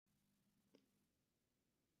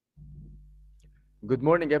Good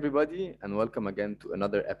morning, everybody, and welcome again to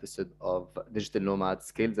another episode of Digital Nomad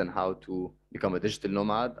Skills and How to Become a Digital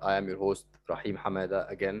Nomad. I am your host, Rahim Hamada,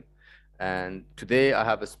 again. And today I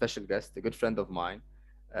have a special guest, a good friend of mine,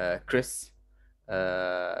 Chris.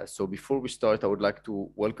 So before we start, I would like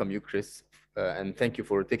to welcome you, Chris, and thank you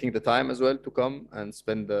for taking the time as well to come and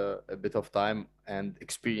spend a bit of time and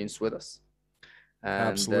experience with us. And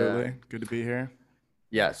Absolutely. Good to be here.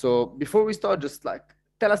 yeah, so before we start, just like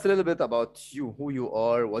tell us a little bit about you, who you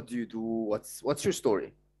are, what do you do, what's your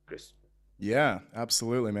story, Chris? Yeah,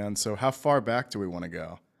 absolutely, man. So how far back do we want to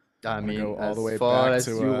go? I Want to go mean, all the as way far back as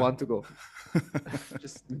to you want to go,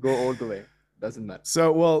 just go all the way. Doesn't matter.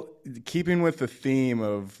 So, well, keeping with the theme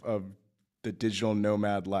of the digital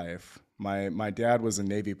nomad life, my dad was a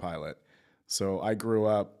Navy pilot. So I grew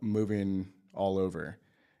up moving all over,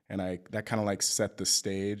 and I that kind of like set the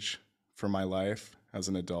stage for my life as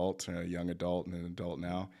an adult, a young adult and an adult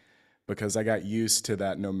now, because I got used to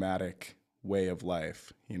that nomadic way of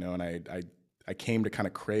life, and I came to kind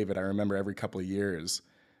of crave it. I remember every couple of years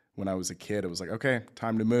when I was a kid, it was like, okay,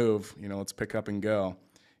 time to move, let's pick up and go.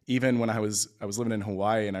 Even when I was living in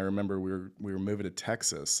Hawaii, and I remember we were moving to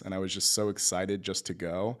Texas, and I was just so excited just to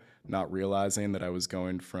go, not realizing that I was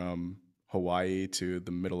going from Hawaii to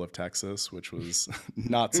the middle of Texas, which was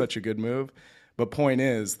not such a good move. But point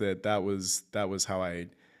is that was how I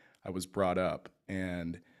was brought up,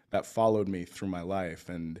 and that followed me through my life,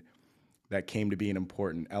 and that came to be an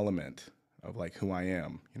important element of like who I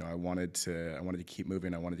am. I wanted to keep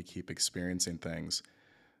moving. I wanted to keep experiencing things.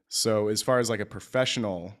 So as far as like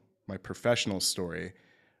my professional story,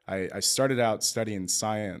 I started out studying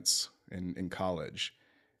science in college,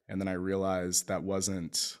 and then I realized that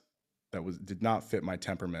did not fit my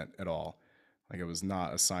temperament at all. Like I was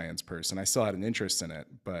not a science person. I still had an interest in it,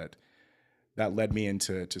 but that led me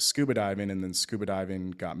into scuba diving, and then scuba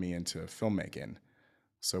diving got me into filmmaking.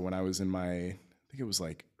 So when I was in I think it was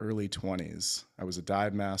like early 20s, I was a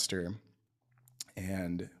dive master,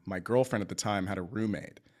 and my girlfriend at the time had a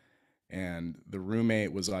roommate, and the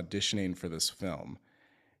roommate was auditioning for this film.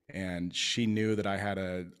 And she knew that I had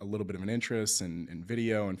a little bit of an interest in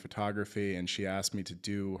video and photography, and she asked me to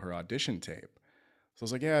do her audition tape. So I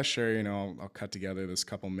was like, yeah, sure, I'll cut together this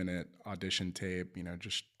couple minute audition tape,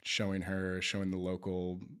 just showing her, showing the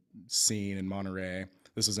local scene in Monterey.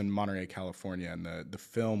 This was in Monterey, California, and the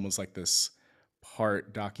film was like this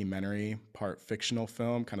part documentary, part fictional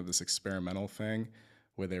film, kind of this experimental thing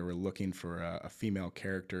where they were looking for a female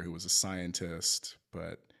character who was a scientist.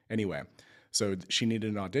 But anyway, so she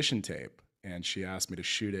needed an audition tape, and she asked me to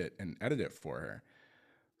shoot it and edit it for her.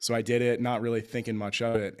 So I did it, not really thinking much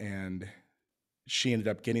of it, and she ended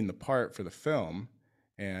up getting the part for the film.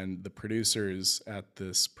 And the producers at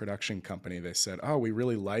this production company, they said, oh, we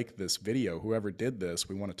really like this video, whoever did this,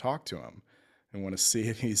 we want to talk to him and want to see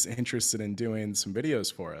if he's interested in doing some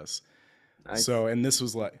videos for us. Nice. So, and this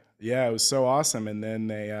was like, yeah, it was so awesome. And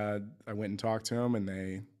then I went and talked to him, and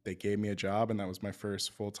they gave me a job, and that was my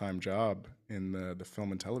first full-time job in the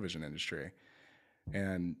film and television industry.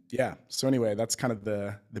 And yeah, so anyway, that's kind of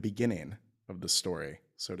the beginning of the story,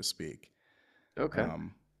 so to speak. Okay.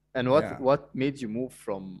 Um, And what yeah. what made you move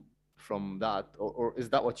from that, or is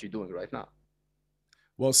that what you're doing right now?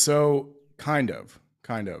 Well, so kind of.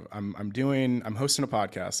 I'm hosting a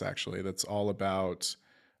podcast actually that's all about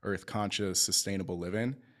earth conscious, sustainable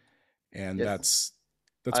living, and Yes,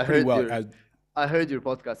 that's I pretty heard well. your I heard your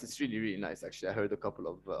podcast. It's really really nice. Actually, I heard a couple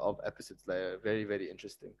of episodes there. Very very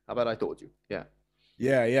interesting. How about I told you? Yeah.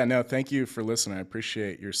 Yeah, yeah. No, thank you for listening. I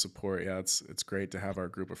appreciate your support. Yeah, it's great to have our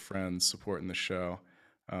group of friends supporting the show.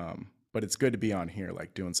 But it's good to be on here,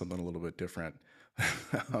 like doing something a little bit different.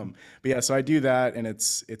 But yeah, so I do that, and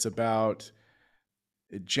it's about,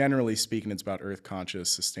 generally speaking, it's about earth conscious,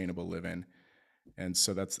 sustainable living. And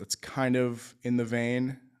so that's kind of in the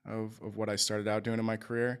vein of what I started out doing in my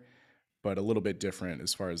career, but a little bit different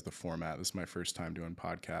as far as the format. This is my first time doing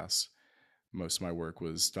podcasts. Most of my work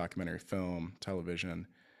was documentary film, television.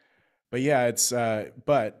 But yeah,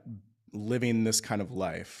 but living this kind of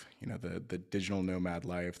life, the digital nomad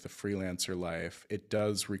life, the freelancer life, it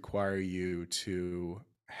does require you to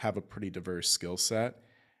have a pretty diverse skill set,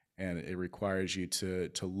 and it requires you to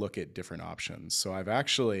look at different options. So I've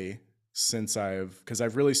actually, because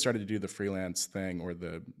I've really started to do the freelance thing or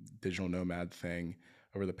the digital nomad thing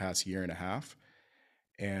over the past year and a half,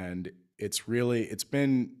 and it's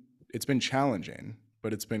been challenging,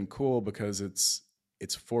 but it's been cool because it's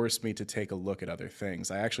forced me to take a look at other things.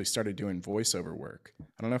 I actually started doing voiceover work.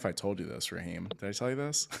 I don't know if I told you this, Raheem. Did I tell you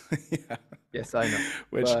this? Yeah. Yes, I know.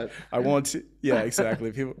 Which But I want to. Yeah,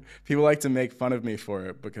 exactly. People like to make fun of me for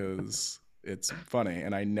it because It's funny,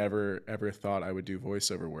 and I never ever thought I would do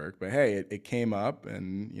voiceover work, but hey, it came up,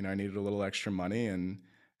 and I needed a little extra money and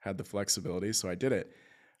had the flexibility, so I did it.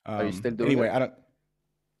 Are you still doing Anyway, it? I don't.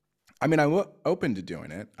 I mean, I'm open to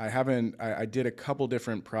doing it. I haven't. I did a couple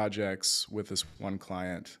different projects with this one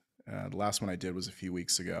client. The last one I did was a few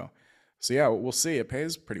weeks ago. So yeah, we'll see. It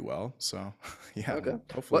pays pretty well. So yeah, Okay. we'll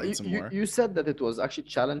hopefully Well, get some more. you said that it was actually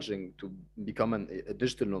challenging to become a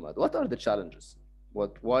digital nomad. What are the challenges?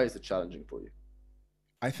 Why is it challenging for you?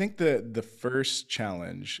 I think the first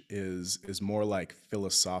challenge is more like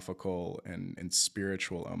philosophical and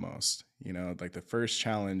spiritual almost. Like the first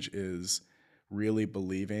challenge is really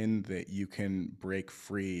believing that you can break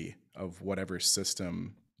free of whatever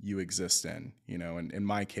system you exist in. And in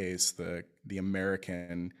my case, the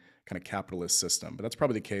American kind of capitalist system. But that's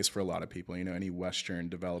probably the case for a lot of people, any Western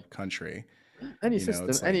developed country. Any system,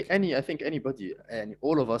 It's like, I think anybody and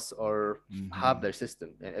all of us are have mhm, their system,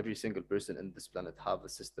 and every single person in this planet have a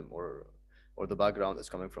system, or the background is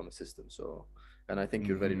coming from a system. So, and I think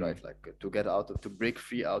you're very mhm. right. Like to get out of, to break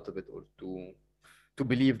free out of it, or to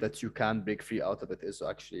believe that you can break free out of it is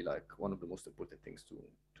actually like one of the most important things to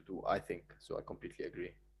do, I think. So I completely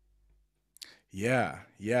agree. Yeah,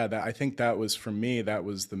 yeah, that I think that was for me, that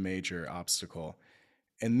was the major obstacle.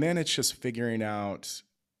 And then it's just figuring out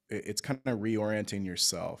it's kind of reorienting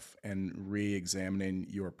yourself and re-examining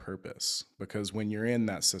your purpose because when you're in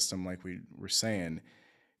that system like we were saying,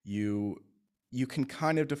 you you can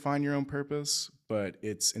kind of define your own purpose, but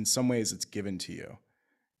it's in some ways it's given to you.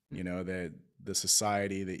 That the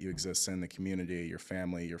society that you exist in, the community, your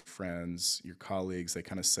family, your friends, your colleagues, they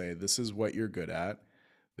kind of say, this is what you're good at.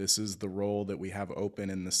 This is the role that we have open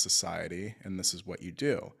in this society, and this is what you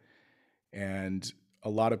do. And a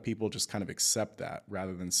lot of people just kind of accept that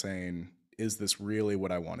rather than saying, is this really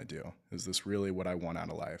what I want to do? Is this really what I want out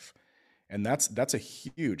of life? And that's a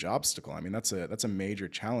huge obstacle. I mean, that's a major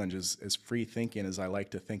challenge. As free thinking as I like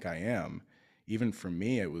to think I am, even for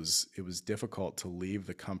me, it was difficult to leave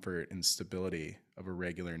the comfort and stability of a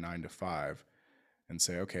regular 9 to 5 and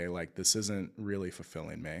say, okay, like this isn't really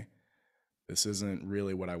fulfilling me. This isn't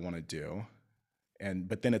really what I want to do.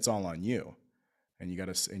 But then it's all on you, and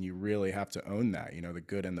you really have to own that, the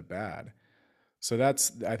good and the bad. So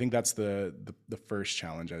I think that's the first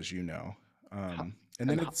challenge, as you know. Ho- And and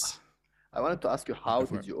then ho- it's I wanted to ask you, go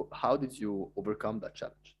for it. how did you overcome that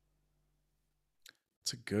challenge?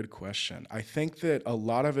 It's a good question. I think that a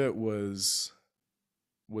lot of it was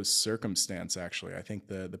circumstance. Actually, I think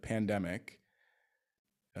the pandemic.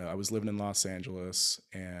 I was living in Los Angeles,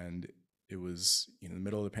 and it was in the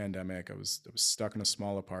middle of the pandemic. I was stuck in a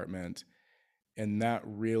small apartment, and that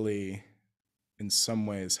really, in some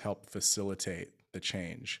ways, helped facilitate the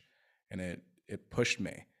change, and it pushed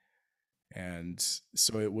me. And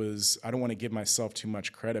so it was. I don't want to give myself too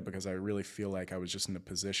much credit because I really feel like I was just in a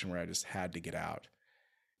position where I just had to get out.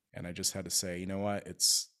 And I just had to say, you know what,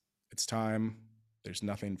 it's time. There's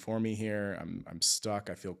nothing for me here. I'm stuck.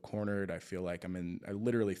 I feel cornered. I feel like I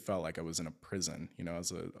literally felt like I was in a prison,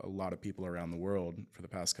 as a lot of people around the world for the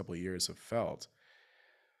past couple of years have felt.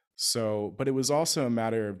 So, but it was also a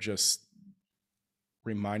matter of just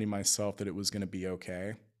reminding myself that it was going to be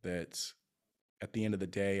okay, that at the end of the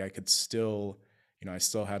day, I could still, I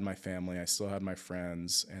still had my family, I still had my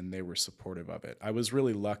friends, and they were supportive of it. I was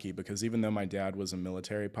really lucky because even though my dad was a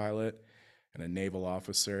military pilot and a naval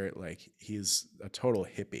officer, like he's a total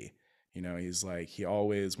hippie. He's like he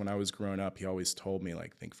always when I was growing up, he always told me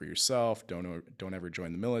like think for yourself, don't ever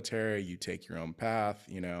join the military, you take your own path,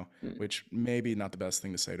 Mm. which maybe not the best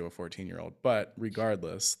thing to say to a 14-year-old, but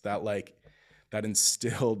regardless, that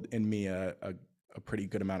instilled in me a pretty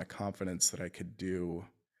good amount of confidence that I could do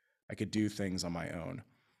things on my own.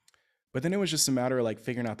 But then it was just a matter of like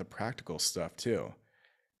figuring out the practical stuff too.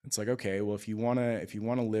 It's like, okay, well, if you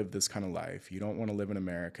wanna live this kind of life, you don't want to live in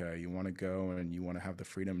America, you want to go and you want to have the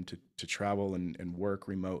freedom to travel and work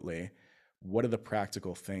remotely. What are the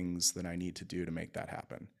practical things that I need to do to make that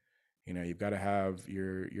happen? You've got to have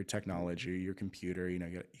your technology, your computer, you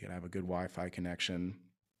gotta have a good Wi-Fi connection,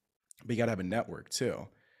 but you gotta have a network too.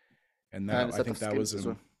 And And that a I set of think that was skills as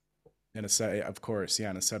well. and a set, of course, yeah,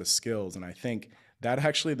 and a set of skills. And I think that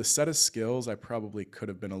actually the set of skills I probably could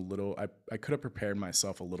have been a little, I could have prepared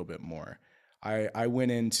myself a little bit more. I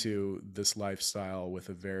went into this lifestyle with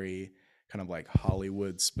a very kind of like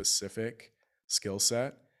Hollywood specific skill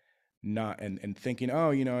set, not and thinking,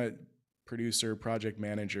 oh, producer, project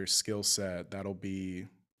manager skill set, that'll be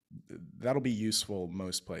useful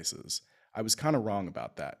most places. I was kind of wrong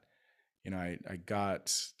about that. I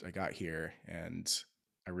got here and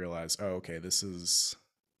I realized, oh, okay, this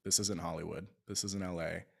isn't Hollywood. This isn't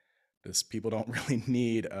LA. This people don't really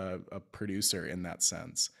need a producer in that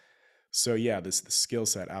sense. So yeah, this the skill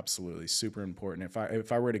set absolutely super important.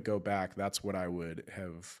 If I were to go back, that's what I would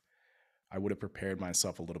have prepared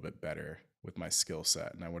myself a little bit better with my skill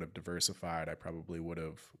set, and I would have diversified. I probably would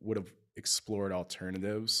have explored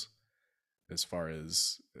alternatives as far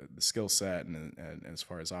as the skill set and as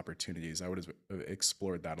far as opportunities. I would have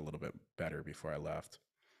explored that a little bit better before I left.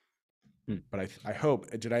 Hmm. But I hope,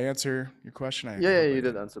 did I answer your question? I Yeah, hope I you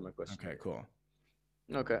did did. answer my question. Okay, cool.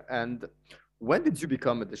 Okay. And when did you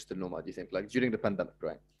become a digital nomad, do you think? Like during the pandemic,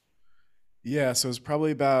 right? Yeah, so it was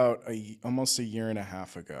probably about almost a year and a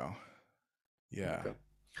half ago. Yeah. Okay.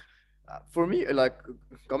 For me, like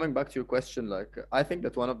coming back to your question, like I think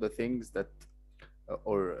that one of the things that,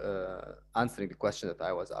 or answering the question that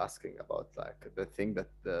I was asking about, like the thing that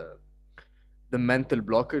the mental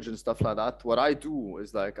blockage and stuff like that, what I do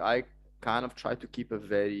is like I kind of try to keep a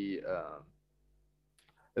very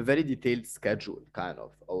detailed schedule, kind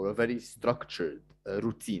of, or a very structured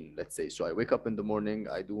routine, let's say. So I wake up in the morning,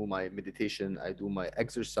 I do my meditation, I do my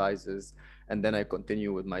exercises, and then I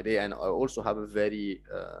continue with my day. And I also have a very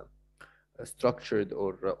a structured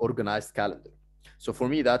or organized calendar. So for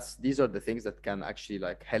me, that's these are the things that can actually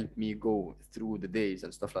like help me go through the days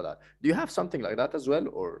and stuff like that. Do you have something like that as well,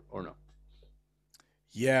 or no?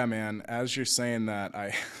 Yeah, man. As you're saying that,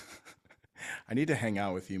 I I need to hang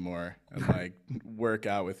out with you more and like work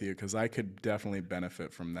out with you because I could definitely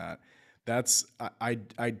benefit from that. That's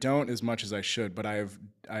I don't as much as I should, but I've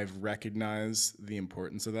recognized the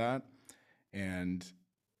importance of that, and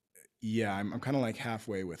yeah, I'm kind of like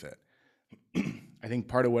halfway with it. I think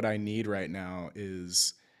part of what I need right now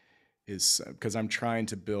is because I'm trying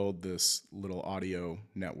to build this little audio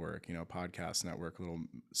network, podcast network, little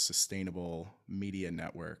sustainable media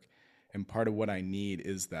network. And part of what I need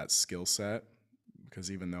is that skill set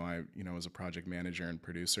because even though I, was a project manager and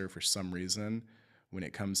producer, for some reason, when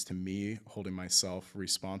it comes to me holding myself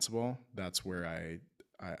responsible, that's where I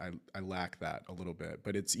lack that a little bit.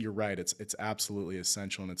 But you're right, it's absolutely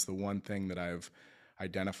essential, and it's the one thing that I've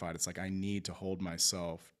identified. It's like I need to hold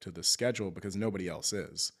myself to the schedule because nobody else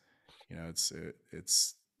is. Yeah, It's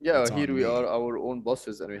here on we are me. our own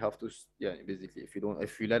bosses, and we have to yeah, basically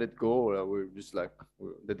if you let it go, we're just like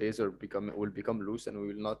the days are become will become loose, and we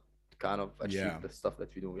will not kind of Yeah, achieve the stuff that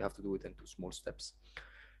we do. We have to do it into small steps.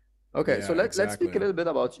 Okay, so yeah, let's speak a exactly. little bit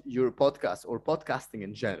about your podcast or podcasting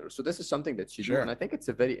in general. So this is something that you do, and Sure. I think it's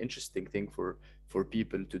a very interesting thing for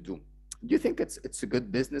people to do. Do you think it's a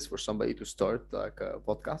good business for somebody to start like a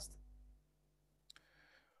podcast?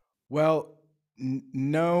 Well,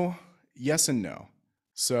 no, yes and no.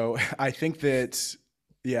 So I think that,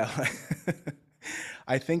 yeah,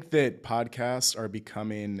 I think that podcasts are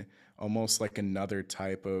becoming almost like another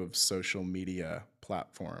type of social media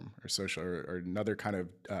platform or social or another kind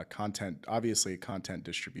of content, obviously a content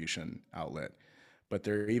distribution outlet, but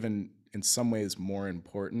they're even in some ways more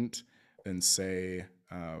important than say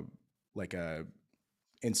uh, like a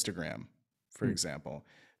Instagram, for Hmm. example.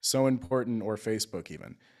 So important, or Facebook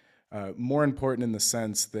even. More important in the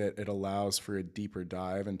sense that it allows for a deeper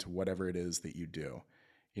dive into whatever it is that you do.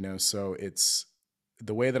 So it's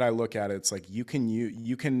the way that I look at it. It's like you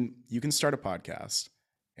can start a podcast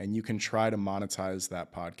and you can try to monetize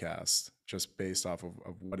that podcast just based off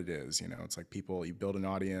of what it is. It's like you build an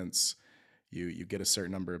audience, you get a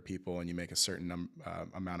certain number of people, and you make a certain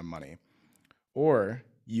amount of money. Or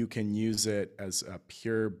you can use it as a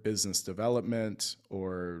pure business development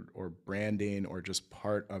or branding or just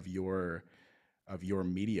part of your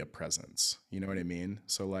media presence. You know what I mean?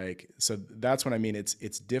 So that's what I mean.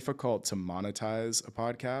 It's difficult to monetize a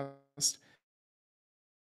podcast.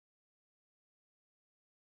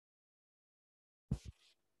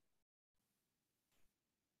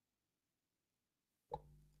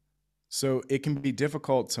 So it can be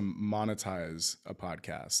difficult to monetize a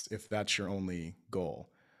podcast if that's your only goal.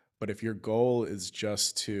 But if your goal is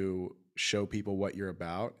just to show people what you're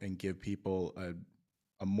about and give people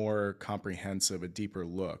a more comprehensive, a deeper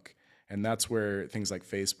look. And that's where things like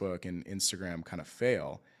Facebook and Instagram kind of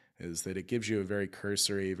fail, is that it gives you a very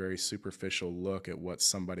cursory, very superficial look at what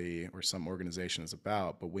somebody or some organization is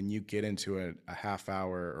about. But when you get into a half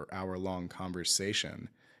hour or hour long conversation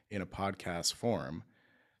in a podcast form,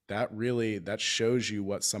 that shows you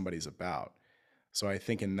what somebody's about. So I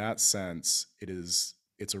think in that sense,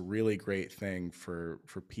 it's a really great thing for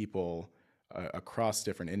people across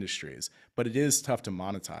different industries. But it is tough to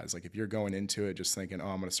monetize. Like if you're going into it just thinking, "Oh,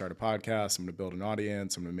 I'm going to start a podcast. I'm going to build an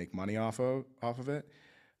audience. I'm going to make money off of it."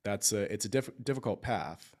 It's a difficult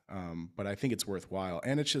path. But I think it's worthwhile,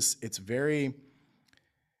 and it's very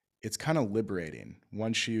it's kind of liberating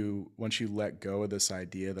once you let go of this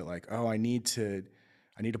idea that like, oh, I need to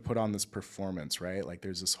put on this performance, right? Like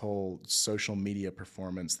there's this whole social media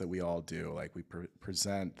performance that we all do. Like we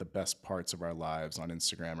present the best parts of our lives on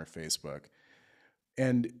Instagram or Facebook.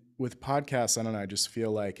 And with podcasts, I don't know, I just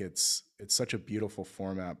feel like it's such a beautiful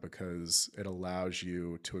format because it allows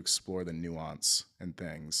you to explore the nuance and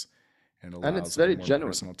things, and it And it's allows like a very more genuine.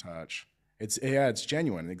 personal touch. It's yeah, it's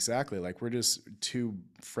genuine, exactly. Like we're just two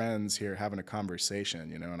friends here having a conversation,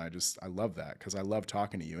 you know, and I love that because I love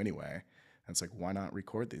talking to you anyway. And it's like, why not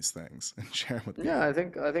record these things and share them with Yeah, people?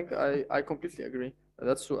 I completely agree.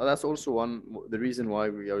 That's also the reason why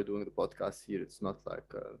we are doing the podcast here. It's not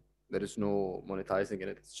like there is no monetizing in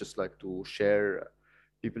it. It's just like to share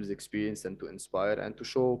people's experience and to inspire and to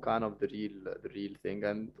show kind of the real thing,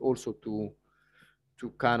 and also to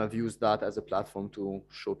kind of use that as a platform to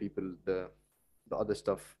show people the other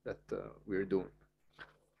stuff that we're doing.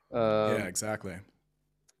 Yeah, Um, exactly.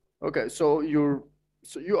 Okay, so you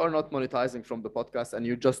are not monetizing from the podcast, and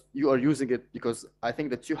you are using it because I think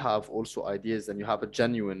that you have also ideas and you have a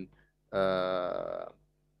genuine uh,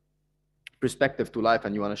 perspective to life,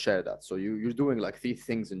 and you want to share that. So you're doing like three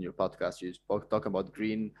things in your podcast. You talk about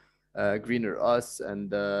greener us,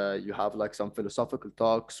 and you have like some philosophical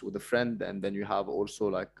talks with a friend, and then you have also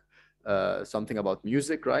like something about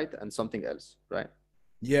music, right? And something else, right?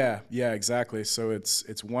 Yeah, yeah, exactly. So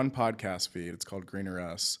it's one podcast feed. It's called Greener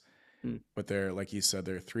Us, Hmm. but there, like you said,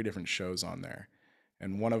 there are three different shows on there,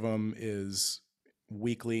 and one of them is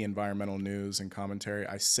weekly environmental news and commentary.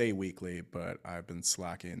 I say weekly, but I've been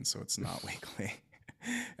slacking, so it's not weekly.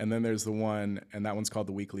 And then there's the one, and that one's called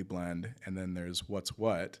the Weekly Blend. And then there's What's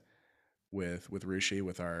What with Rushi,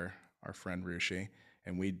 with our friend Rushi,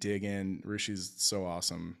 and we dig in. Rushi's so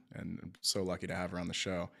awesome, and I'm so lucky to have her on the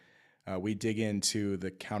show. We dig into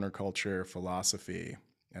the counterculture philosophy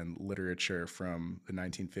and literature from the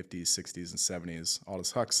 1950s, 60s, and 70s.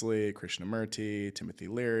 Aldous Huxley, Krishnamurti, Timothy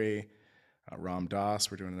Leary, Ram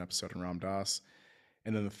Dass. We're doing an episode on Ram Dass.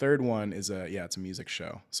 And then the third one is it's a music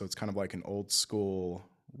show. So it's kind of like an old school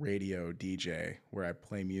radio DJ where I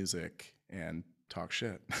play music and talk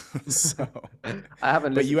shit. So, I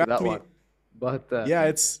haven't but listened you to asked that me, one, but yeah,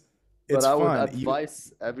 but it's I would fun. You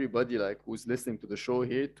advise everybody like who's listening to the show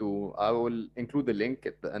here to I will include the link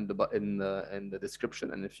at the end in the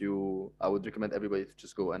description, and if you I would recommend everybody to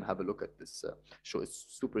just go and have a look at this show. It's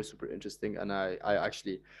super interesting, and I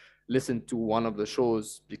actually listened to one of the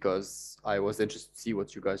shows because I was interested to see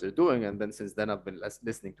what you guys are doing, and then since then I've been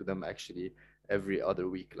listening to them actually every other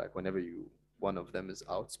week, like whenever you one of them is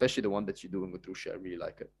out, especially the one that you're doing with Rushi. I really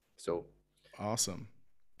like it. So awesome.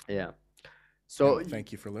 yeah. Yeah, So well,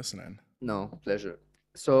 thank you for listening. no, pleasure.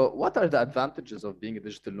 So, what are the advantages of being a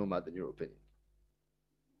digital nomad in your opinion?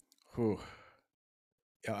 Whew.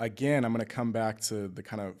 Yeah, again, I'm going to come back to the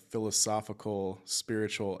kind of philosophical,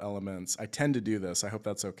 spiritual elements. I tend to do this. I hope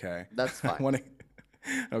that's okay. That's I fine. want to.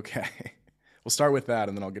 Okay, we'll start with that,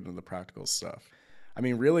 and then I'll get into the practical stuff. I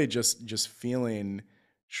mean, really, just feeling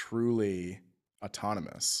truly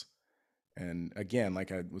autonomous. And again,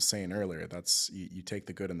 like I was saying earlier, that's you take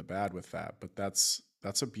the good and the bad with that, but that's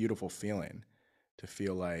a beautiful feeling to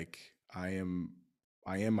feel like I am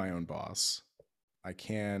my own boss. I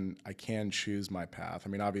can choose my path. I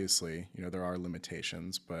mean, obviously, you know, there are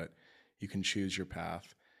limitations, but you can choose your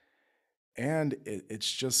path. And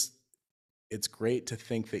it's just it's great to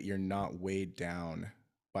think that you're not weighed down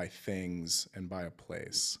by things and by a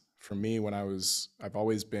place. For me, I've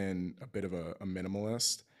always been a bit of a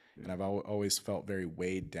minimalist, and I've always felt very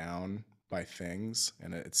weighed down by things.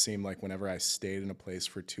 And it seemed like whenever I stayed in a place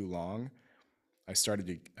for too long, I started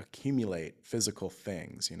to accumulate physical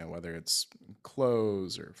things, you know, whether it's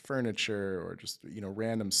clothes or furniture or just, you know,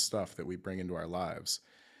 random stuff that we bring into our lives.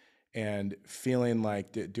 And feeling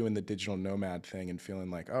like doing the digital nomad thing and feeling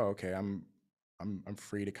like, oh, okay, I'm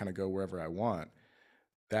free to kind of go wherever I want.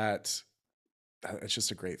 That, that it's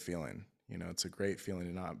just a great feeling. You know, it's a great feeling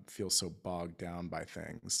to not feel so bogged down by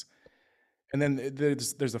things. And then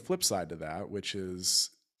there's a flip side to that, which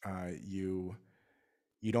is you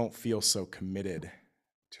you don't feel so committed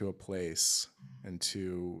to a place and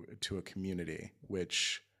to a community,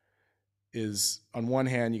 which is on one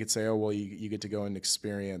hand you could say, oh well, you get to go and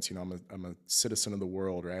experience, you know, I'm a citizen of the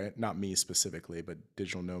world, right? Not me specifically, but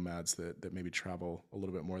digital nomads that maybe travel a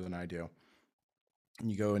little bit more than I do. And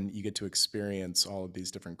you go and you get to experience all of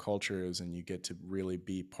these different cultures and you get to really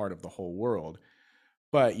be part of the whole world,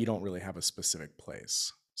 but you don't really have a specific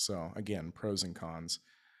place. So again, pros and cons.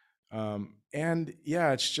 And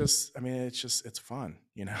yeah, it's just, I mean, it's fun,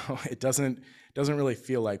 you know. It doesn't really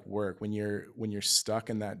feel like work when you're stuck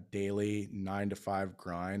in that daily 9 to 5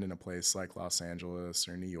 grind in a place like Los Angeles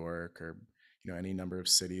or New York or, you know, any number of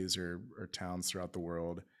cities or towns throughout the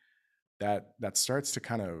world. That starts to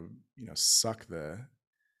kind of, you know, suck the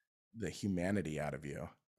humanity out of you.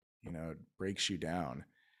 You know, it breaks you down.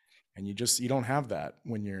 And you don't have that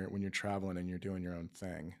when you're traveling and you're doing your own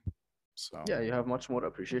thing. So, Yeah, you have much more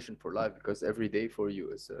appreciation for life because every day for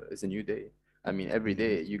you is a new day. I mean, every mhm,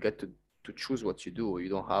 day you get to choose what you do. You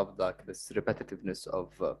don't have like this repetitiveness of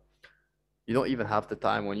you don't even have the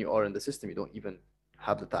time when you are in the system. You don't even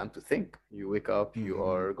have the time to think. You wake up, you mhm,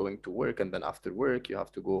 are going to work, and then after work you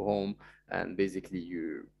have to go home, and basically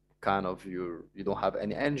you don't have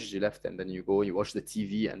any energy left, and then you go, you watch the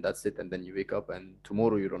TV, and that's it, and then you wake up, and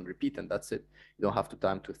tomorrow you're on repeat, and that's it. You don't have the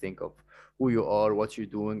time to think of who you are, what you're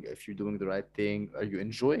doing, if you're doing the right thing, are you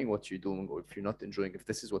enjoying what you're doing, or if you're not enjoying, if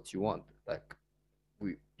this is what you want. Like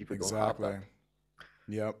we people don't have that. exactly.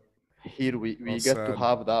 Yep. Here Well we get to said.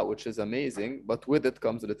 have that, which is amazing, but with it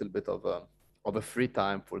comes a little bit of a free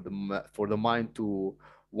time for for the mind to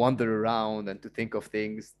wander around and to think of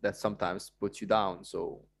things that sometimes put you down.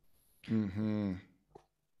 So, Mhm.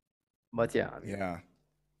 but yeah, I mean, Yeah.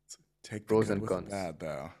 Take the pros good and with the cons. bad,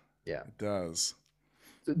 though. Yeah. It does.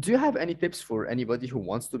 So do you have any tips for anybody who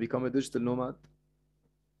wants to become a digital nomad?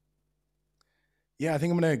 Yeah, I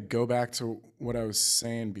think I'm gonna go back to what I was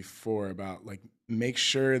saying before about like make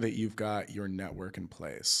sure that you've got your network in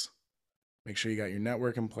place. Make sure you got your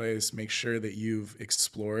network in place. Make sure that you've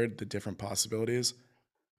explored the different possibilities.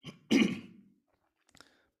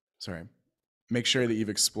 Sorry. Make sure that you've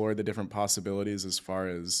explored the different possibilities as far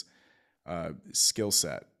as skill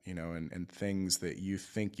set, you know, and things that you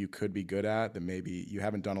think you could be good at that maybe you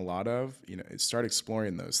haven't done a lot of. You know, start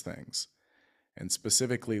exploring those things, and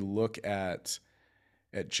specifically look at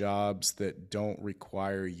jobs that don't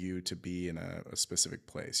require you to be in a specific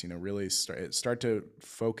place. You know, really start to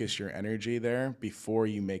focus your energy there before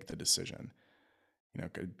you make the decision. You know,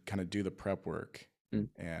 kind of do the prep work Mm,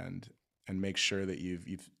 and make sure that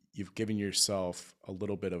you've given yourself a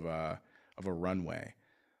little bit of a runway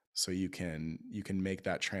so you can make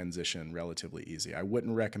that transition relatively easy. I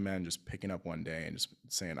wouldn't recommend just picking up one day and just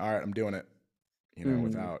saying, "All right, I'm doing it," you know, mm,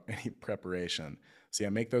 without any preparation. So yeah,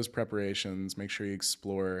 make those preparations. Make sure you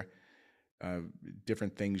explore uh,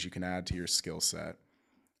 different things you can add to your skill set.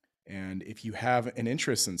 And if you have an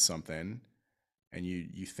interest in something and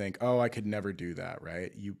you think, oh, I could never do that,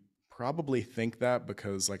 right? You probably think that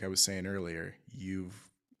because, like I was saying earlier,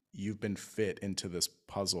 you've been fit into this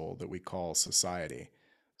puzzle that we call society.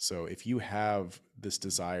 So if you have this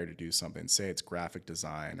desire to do something, say it's graphic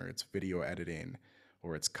design or it's video editing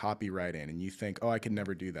or it's copywriting, and you think, oh, I could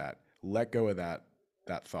never do that, let go of that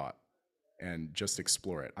thought and just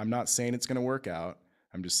explore it. I'm not saying it's going to work out.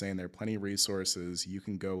 I'm just saying there are plenty of resources. You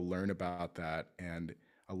can go learn about that and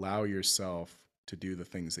allow yourself to do the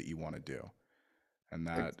things that you want to do. And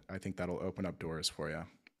ex- that, I think that'll open up doors for you.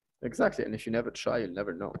 exactly. And if you never try, you'll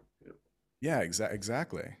never know. You know? Yeah,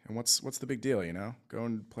 exactly. And what's the big deal, you know? Go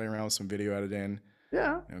and play around with some video editing,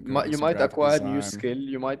 Yeah, you know, go do you some might graphic acquire new design. skill,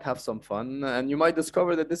 you might have some fun, and you might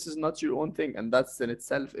discover that this is not your own thing, and that's in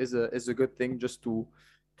itself is a good thing just to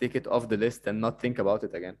take it off the list and not think about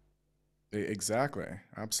it again. Exactly.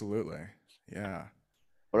 Absolutely. Yeah.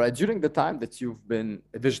 All right, during the time that you've been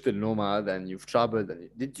a digital nomad and you've traveled,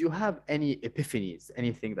 did you have any epiphanies,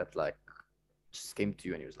 anything that like just came to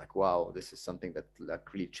you and you was like, wow, this is something that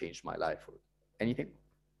like really changed my life or anything?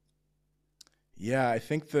 Yeah, I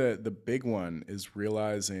think the big one is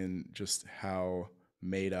realizing just how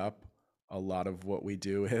made up a lot of what we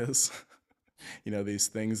do is. You know, these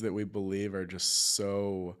things that we believe are just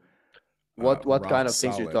so What kind rock of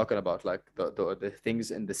things you're solid. talking about? Like the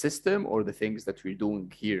things in the system or the things that we're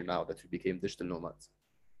doing here now that we became digital nomads?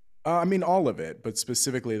 I mean, all of it, but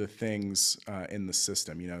specifically the things in the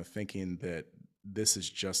system. You know, thinking that this is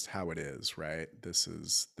just how it is, right? This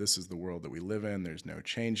is the world that we live in. There's no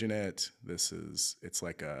change in it. It's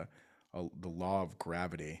like the law of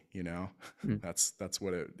gravity. You know, Mm. that's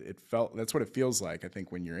what it felt. That's what it feels like. I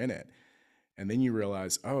think when you're in it, and then you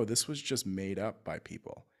realize, oh, this was just made up by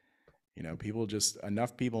people. You know, people just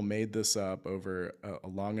enough people made this up over a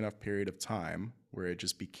long enough period of time where it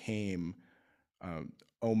just became um,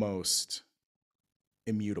 almost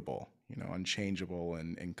immutable, you know, unchangeable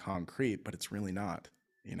and concrete, but it's really not.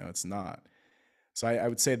 You know, it's not. So I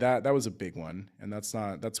would say that was a big one, and that's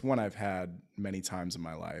one I've had many times in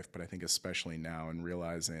my life, but I think especially now, and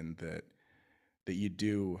realizing that you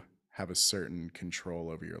do have a certain control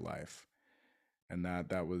over your life, and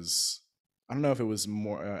that was I don't know if it was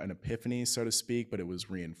more an epiphany, so to speak, but it was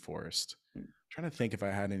reinforced. Mm. Trying to think if I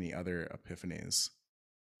had any other epiphanies.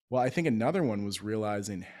 Well, I think another one was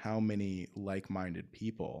realizing how many like-minded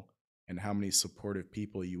people and how many supportive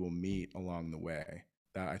people you will meet along the way.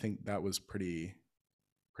 That I think that was pretty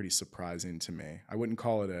surprising to me. I wouldn't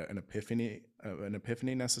call it an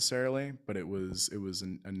epiphany necessarily, but it was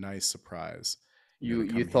a nice surprise, to You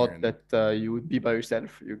come here thought and that you would be by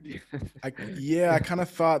yourself. You'd be yeah, I kind of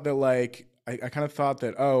thought that like I kind of thought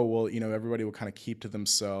that, oh well, everybody will kind of keep to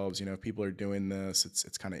themselves. If people are doing this,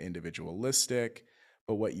 it's kind of individualistic.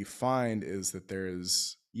 But what you find is that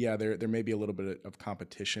there may be a little bit of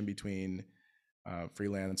competition between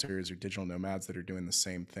freelancers or digital nomads that are doing the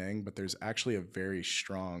same thing, but there's actually a very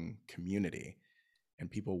strong community and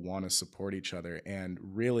people want to support each other. And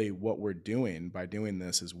really, what we're doing by doing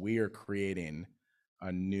this is we are creating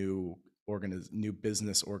a new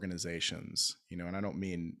business organizations. And I don't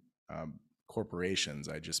mean corporations.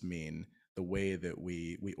 I just mean the way that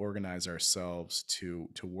we organize ourselves to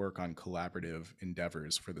work on collaborative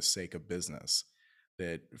endeavors for the sake of business.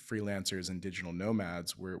 That freelancers and digital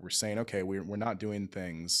nomads, we're saying, okay, we're not doing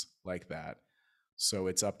things like that, so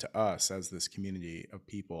it's up to us as this community of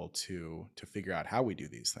people to figure out how we do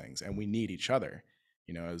these things, and we need each other.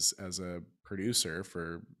 As a producer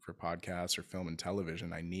for podcasts or film and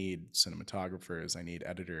television, I need cinematographers, I need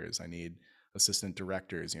editors, I need assistant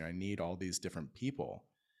directors. I need all these different people,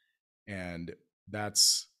 and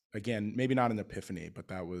that's, again, maybe not an epiphany, but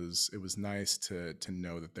it was nice to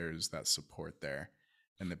know that there's that support there,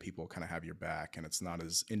 and that people kind of have your back, and it's not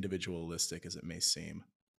as individualistic as it may seem.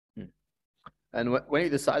 Mm. And when you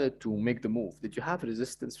decided to make the move, did you have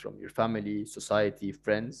resistance from your family, society,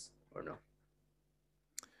 friends, or no?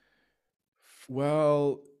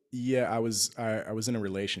 Well, yeah, I was in a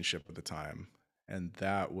relationship at the time, and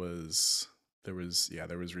that was there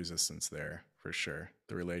was resistance there for sure.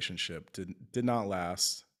 The relationship did not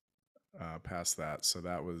last past that, so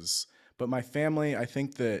that was. But my family, I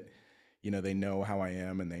think that they know how I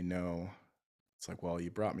am, and they know it's like, well,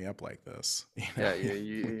 you brought me up like this. Yeah,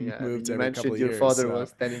 We yeah. I mean, moved you every couple mentioned of your years, father so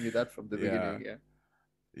was telling you that from the yeah, beginning. Yeah,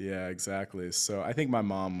 yeah, exactly. So I think my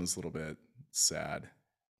mom was a little bit sad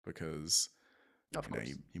because of course.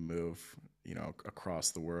 you move,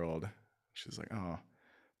 across the world. She's like, oh,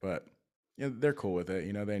 but yeah, they're cool with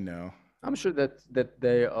it. They know. I'm sure that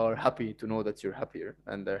they are happy to know that you're happier,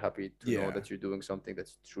 and they're happy to know Yeah, that you're doing something that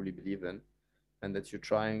you truly believe in, and that you're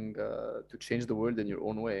trying to change the world in your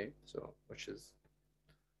own way. So, which is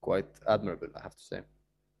quite admirable, I have to say.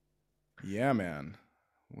 yeah, man.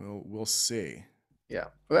 We'll see. Yeah.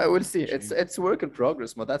 Well, we'll see. It's Change. it's a work in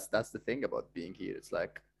progress, but that's the thing about being here. It's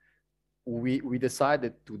like we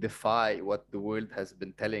decided to defy what the world has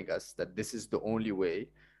been telling us that this is the only way.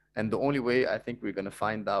 And the only way I think we're gonna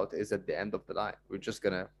find out is at the end of the line. We're just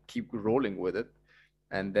gonna keep rolling with it.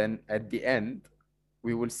 And then at the end,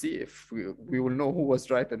 we will see if we will know who was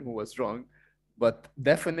right and who was wrong. But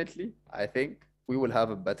definitely, I think we will have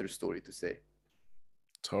a better story to say.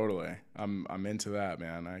 Totally. I'm into that,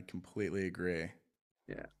 man. I completely agree.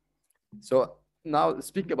 Yeah. So now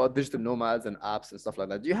speaking about digital nomads and apps and stuff like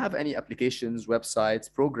that, do you have any applications,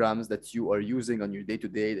 websites, programs that you are using on your day to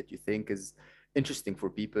day that you think is interesting for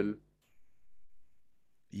people?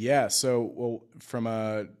 Yeah. So, well, from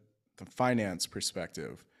the finance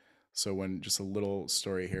perspective, so when just a little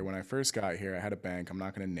story here, when I first got here, I had a bank. I'm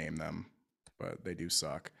not going to name them, but they do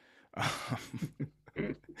suck.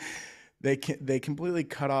 Um, they completely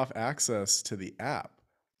cut off access to the app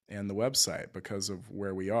and the website because of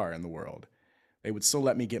where we are in the world. They would still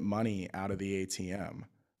let me get money out of the ATM,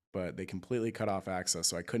 but they completely cut off access.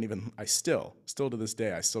 So I couldn't even. I still to this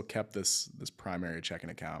day, I still kept this primary checking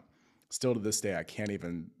account. Still to this day, I can't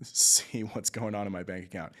even see what's going on in my bank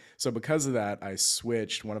account. So because of that, I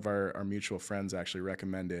switched. One of our mutual friends actually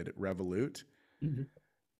recommended Revolut. Mhm.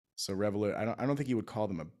 So Revolut, I don't think you would call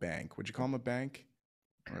them a bank. Would you call them a bank?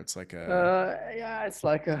 Or it's like a. Yeah, it's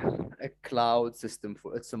like a cloud system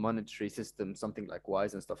for it's a monetary system, something like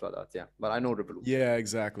Wise and stuff like that. Yeah, but I know Revolut. Yeah,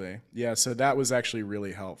 exactly. Yeah, so that was actually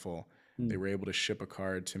really helpful. They Mm. were able to ship a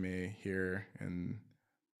card to me here in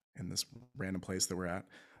this random place that we're at.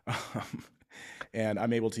 Um, and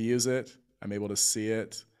I'm able to use it. I'm able to see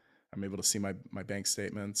it. I'm able to see my bank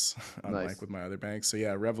statements, unlike Nice. with my other banks. So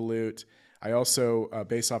yeah, Revolut. I also,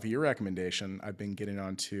 based off of your recommendation, I've been getting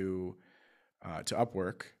on to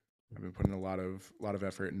Upwork. I've been putting a lot of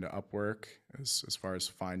effort into Upwork as far as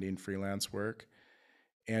finding freelance work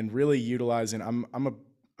and really utilizing. I'm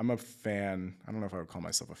a fan. I don't know if I would call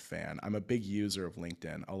myself a fan. I'm a big user of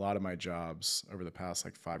LinkedIn. A lot of my jobs over the past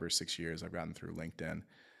like 5 or 6 years I've gotten through LinkedIn.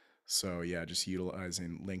 So yeah, just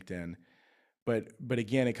utilizing LinkedIn. but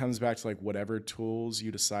again, it comes back to like whatever tools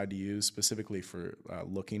you decide to use specifically for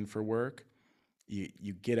looking for work,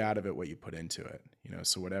 you get out of it what you put into it.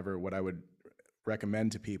 So what I would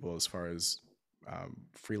recommend to people as far as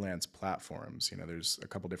freelance platforms, there's a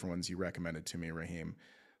couple different ones you recommended to me, Raheem.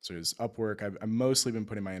 So there's Upwork. I've mostly been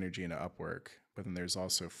putting my energy into Upwork, but then there's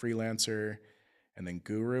also Freelancer, and then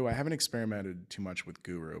Guru. I haven't experimented too much with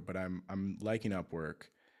Guru, but I'm liking Upwork.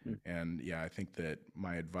 Mm. And yeah, I think that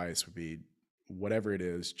my advice would be whatever it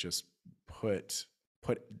is, just put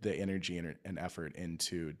the energy and effort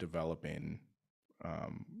into developing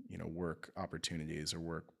work opportunities or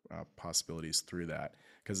work possibilities through that,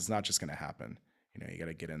 because it's not just going to happen. You got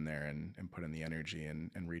to get in there and put in the energy and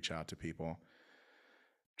reach out to people.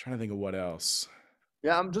 Trying to think of what else.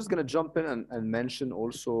 Yeah, I'm just gonna jump in and mention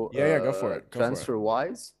also Yeah, go for it. Go for it.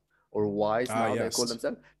 TransferWise, or Wise now they call Yes.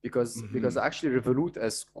 themselves, because actually Revolut,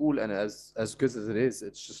 as cool and as good as it is,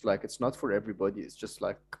 it's just like it's not for everybody. It's just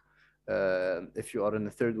like if you are in a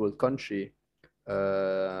third world country,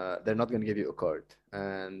 they're not gonna give you a card,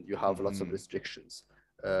 and you have lots of restrictions.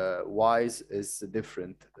 Wise is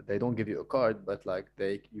different. They don't give you a card, but like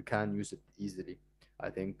you can use it easily. I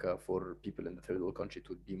think for people in the third world country, it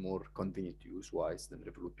would be more convenient to use Wise than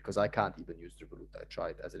Revolut, because I can't even use Revolut. I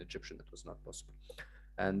tried as an Egyptian; it was not possible.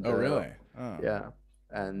 And Oh, really? Oh. yeah,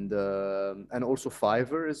 and also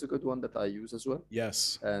Fiverr is a good one that I use as well.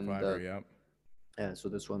 Yes, And Fiverr, yeah. yeah, so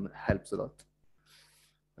this one helps a lot.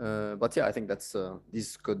 But yeah, I think that's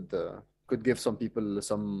these could give some people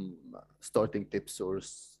some starting tips or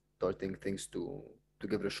starting things to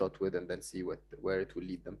give it a shot with, and then see where it will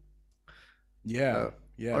lead them. Yeah,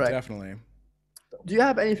 All right. definitely. Do you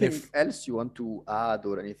have anything else you want to add,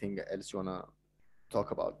 or anything else you want to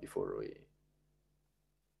talk about before we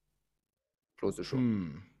close the show?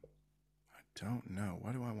 I don't know.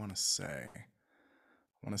 What do I want to say?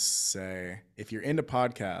 I want to say, if you're into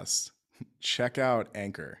podcasts, check out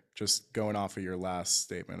Anchor. Just going off of your last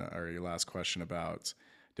statement or your last question about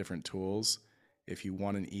different tools. If you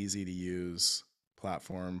want an easy to use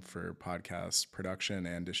platform for podcast production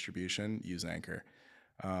and distribution, use Anchor.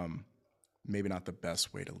 Maybe not the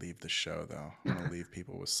best way to leave the show, though. I want to leave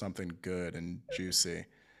people with something good and juicy.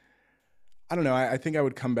 I don't know. I think I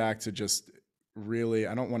would come back to just really,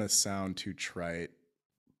 I don't want to sound too trite,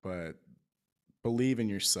 but believe in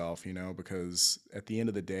yourself, because at the end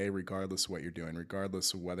of the day, regardless of what you're doing,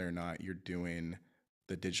 regardless of whether or not you're doing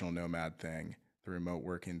the digital nomad thing, the remote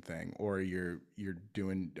working thing, or you're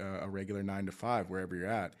doing a regular 9 to 5, wherever you're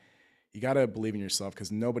at, you got to believe in yourself,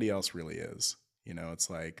 because nobody else really is. It's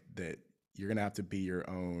like that you're going to have to be your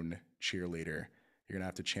own cheerleader. You're going to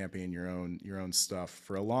have to champion your own stuff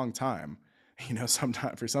for a long time.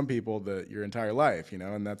 Sometimes for some people, your entire life,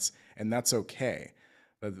 and that's okay.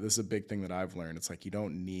 This is a big thing that I've learned. It's like you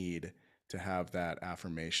don't need to have that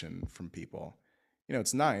affirmation from people.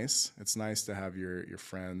 It's nice. It's nice to have your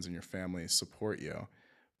friends and your family support you,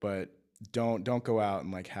 but don't go out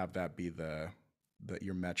and like have that be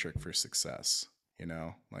your metric for success.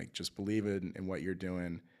 Like just believe in what you're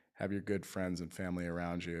doing. Have your good friends and family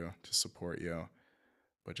around you to support you,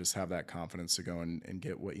 but just have that confidence to go and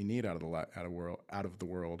get what you need out of the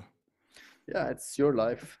world. Yeah, it's your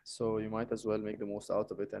life, so you might as well make the most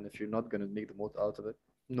out of it. And if you're not gonna make the most out of it,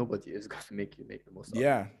 nobody is gonna make you make the most out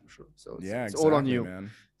of it, for sure. So it's exactly, all on you,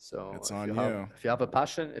 man. So it's if on you. If you have a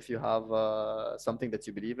passion, if you have something that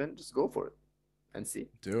you believe in, just go for it and see.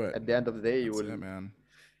 Do it. At the end of the day, man.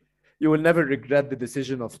 You will never regret the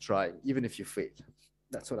decision of trying, even if you fail.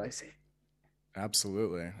 That's what I say.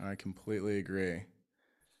 Absolutely, I completely agree.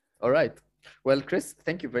 All right. Well, Chris,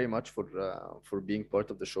 thank you very much for being part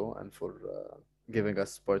of the show, and for giving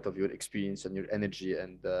us part of your experience and your energy,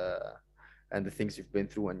 and the things you've been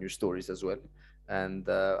through, and your stories as well. And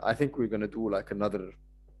I think we're gonna do like another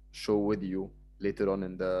show with you later on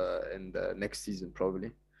in the next season,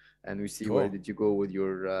 probably, and we see where did you go with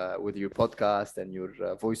your podcast and your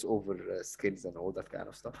voiceover skills and all that kind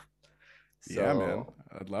of stuff. So, yeah, man,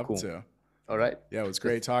 I'd love to. All right. Yeah, it was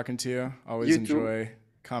great talking to you. Always enjoy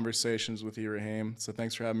conversations with you, Raheem. So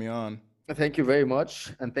thanks for having me on. Thank you very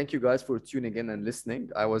much. And thank you guys for tuning in and listening.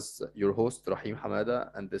 I was your host, Rahim Hamada,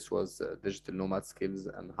 and this was Digital Nomad Skills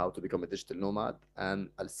and How to Become a Digital Nomad. And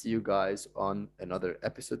I'll see you guys on another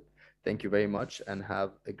episode. Thank you very much, and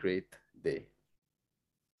have a great day.